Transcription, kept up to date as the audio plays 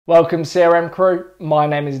Welcome CRM crew, my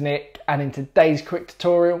name is Nick and in today's quick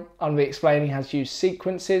tutorial I'll be explaining how to use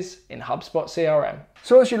sequences in HubSpot CRM.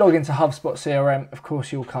 So once you log into HubSpot CRM, of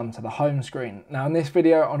course you'll come to the home screen. Now in this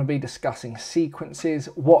video I'm going to be discussing sequences,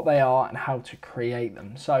 what they are and how to create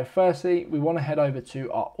them. So firstly we want to head over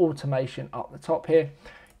to our automation up the top here,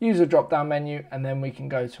 use a drop down menu and then we can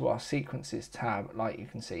go to our sequences tab like you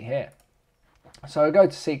can see here. So I go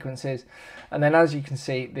to sequences and then as you can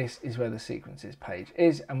see this is where the sequences page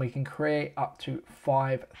is and we can create up to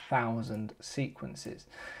 5,000 sequences.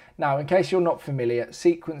 Now in case you're not familiar,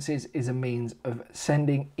 sequences is a means of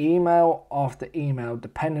sending email after email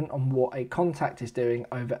dependent on what a contact is doing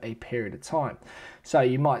over a period of time. So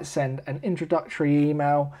you might send an introductory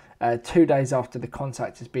email 2 days after the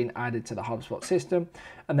contact has been added to the HubSpot system,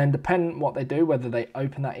 and then depending on what they do, whether they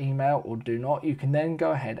open that email or do not, you can then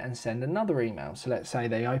go ahead and send another email. So let's say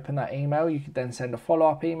they open that email, you could then send a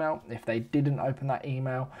follow-up email. If they didn't open that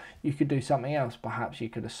email, you could do something else. Perhaps you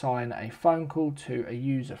could assign a phone call to a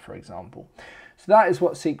user, for example. So that is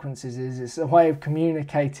what sequences is. It's a way of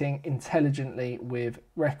communicating intelligently with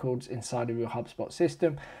records inside of your HubSpot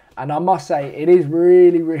system. And I must say it is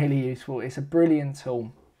really useful. It's a brilliant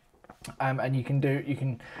tool. And you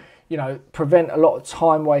can prevent a lot of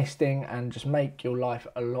time wasting and just make your life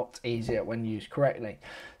a lot easier when used correctly.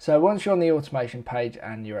 So once you're on the automation page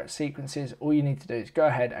and you're at sequences, all you need to do is go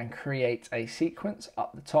ahead and create a sequence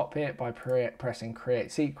up the top here by pressing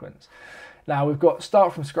create sequence. Now we've got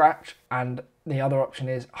start from scratch, and the other option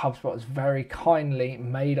is HubSpot has very kindly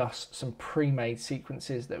made us some pre-made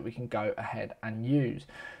sequences that we can go ahead and use.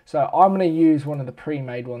 So I'm going to use one of the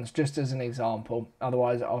pre-made ones just as an example,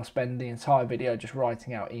 otherwise I'll spend the entire video just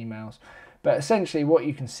writing out emails. But essentially what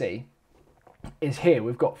you can see is here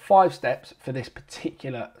we've got 5 steps for this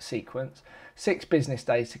particular sequence, 6 business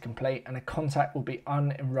days to complete, and a contact will be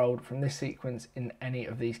unenrolled from this sequence in any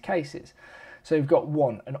of these cases. So you've got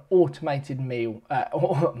 1, an automated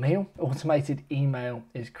automated email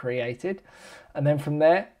is created, and then from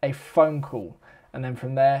there a phone call, and then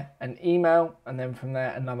from there an email, and then from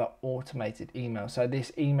there another automated email. So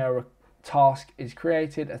this email task is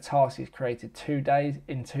created, a task is created 2 days,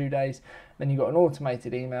 then you've got an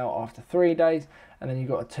automated email after 3 days, and then you've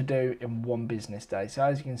got a to-do in 1 business day. So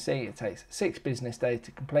as you can see it takes 6 business days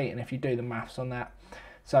to complete, and if you do the maths on that,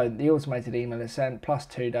 so the automated email is sent plus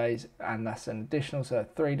 2 days, and that's an additional, so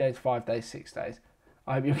 3 days, 5 days, 6 days.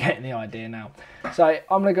 I hope you're getting the idea now. So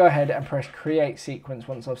I'm going to go ahead and press create sequence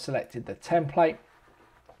once I've selected the template.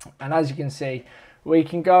 And as you can see, we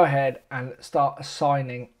can go ahead and start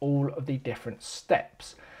assigning all of the different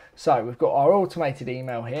steps. So we've got our automated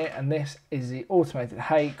email here, and this is the automated,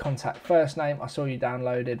 hey, contact first name, I saw you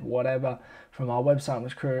downloaded whatever from our website,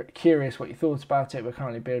 was curious what you thought about it, we're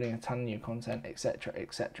currently building a ton of new content, etc,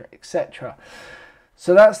 etc, etc.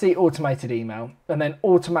 So that's the automated email, and then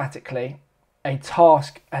automatically a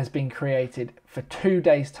task has been created for 2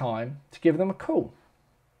 days time to give them a call.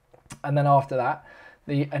 And then after that,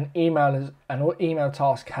 an email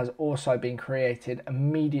task has also been created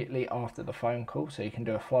immediately after the phone call, so you can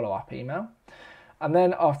do a follow-up email. And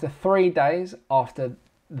then after 3 days after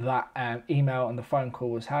that email and the phone call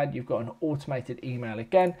was had, you've got an automated email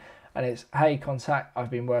again, and it's, hey contact, I've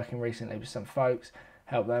been working recently with some folks,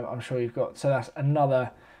 help them, I'm sure you've got, so that's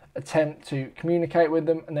another attempt to communicate with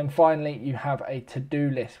them. And then finally you have a to-do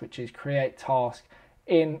list, which is create task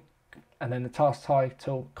in, and then the task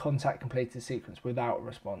title, contact completed sequence without a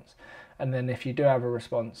response. And then if you do have a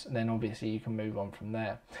response, then obviously you can move on from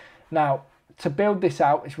there. Now, to build this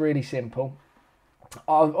out, it's really simple.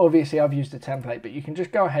 Obviously I've used a template, but you can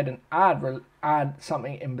just go ahead and add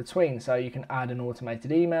something in between. So you can add an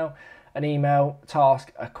automated email, an email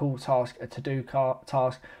task, a call task, a to-do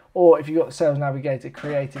task, or if you've got the Sales Navigator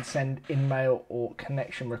created, send in-mail or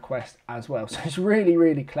connection request as well. So it's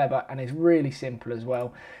really clever, and it's really simple as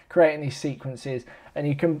well, creating these sequences, and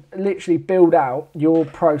you can literally build out your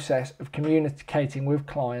process of communicating with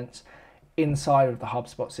clients inside of the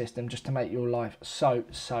HubSpot system just to make your life so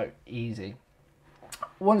easy.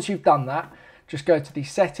 Once you've done that, just go to the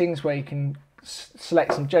settings where you can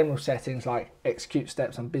select some general settings like execute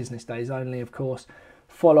steps on business days only, of course,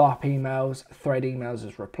 follow-up emails, thread emails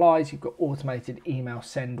as replies, you've got automated email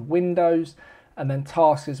send windows, and then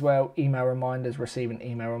tasks as well, email reminders, receive an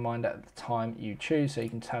email reminder at the time you choose, so you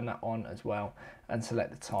can turn that on as well and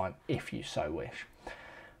select the time if you so wish.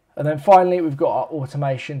 And then finally we've got our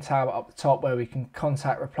automation tab up the top where we can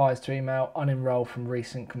contact replies to email, unenroll from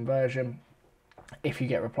recent conversion, If you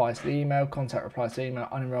get replies to the email, contact replies to email,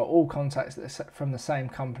 unenroll all contacts from the same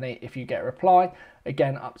company. If you get a reply,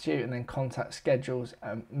 again, up to you. And then contact schedules,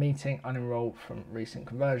 meeting, unenroll from recent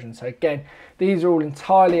conversion. So again, these are all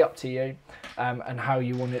entirely up to you, and how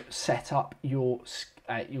you want to set up your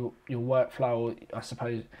workflow, or I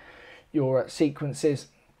suppose your sequences.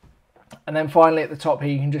 And then finally at the top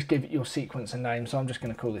here, you can just give your sequence a name. So I'm just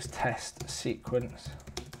going to call this test sequence,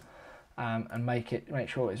 and make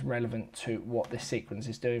sure it's relevant to what this sequence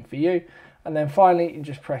is doing for you. And then finally, you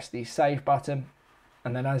just press the save button.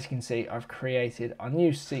 And then as you can see, I've created our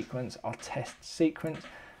new sequence, our test sequence.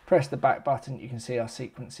 Press the back button, you can see our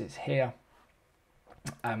sequences here.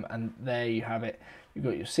 And there you have it. You've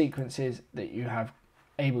got your sequences that you have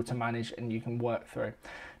able to manage and you can work through.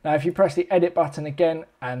 Now, if you press the edit button again,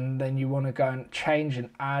 and then you want to go and change and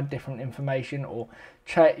add different information, or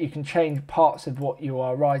you can change parts of what you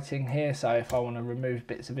are writing here. So if I want to remove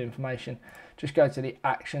bits of information, just go to the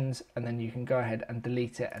actions, and then you can go ahead and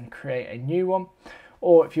delete it and create a new one.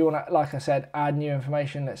 Or if you want to, like I said, add new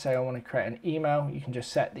information, let's say I want to create an email, you can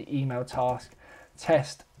just set the email task,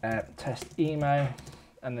 test email,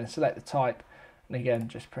 and then select the type, and again,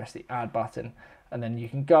 just press the add button. And then you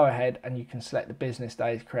can go ahead and you can select the business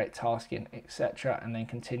days, create tasking, etc. and then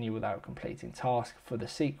continue without completing task for the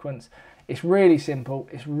sequence. It's really simple,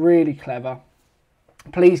 it's really clever.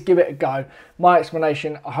 Please give it a go. My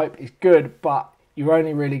explanation, I hope, is good, but you're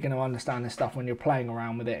only really going to understand this stuff when you're playing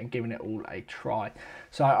around with it and giving it all a try.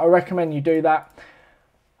 So I recommend you do that.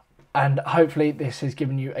 And hopefully this has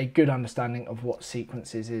given you a good understanding of what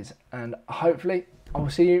sequences is. And hopefully I will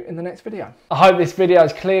see you in the next video. I hope this video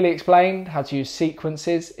has clearly explained how to use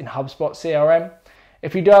sequences in HubSpot CRM.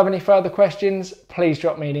 If you do have any further questions, please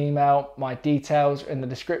drop me an email. My details are in the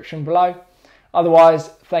description below. Otherwise,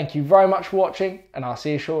 thank you very much for watching, and I'll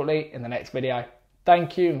see you shortly in the next video.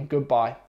 Thank you and goodbye.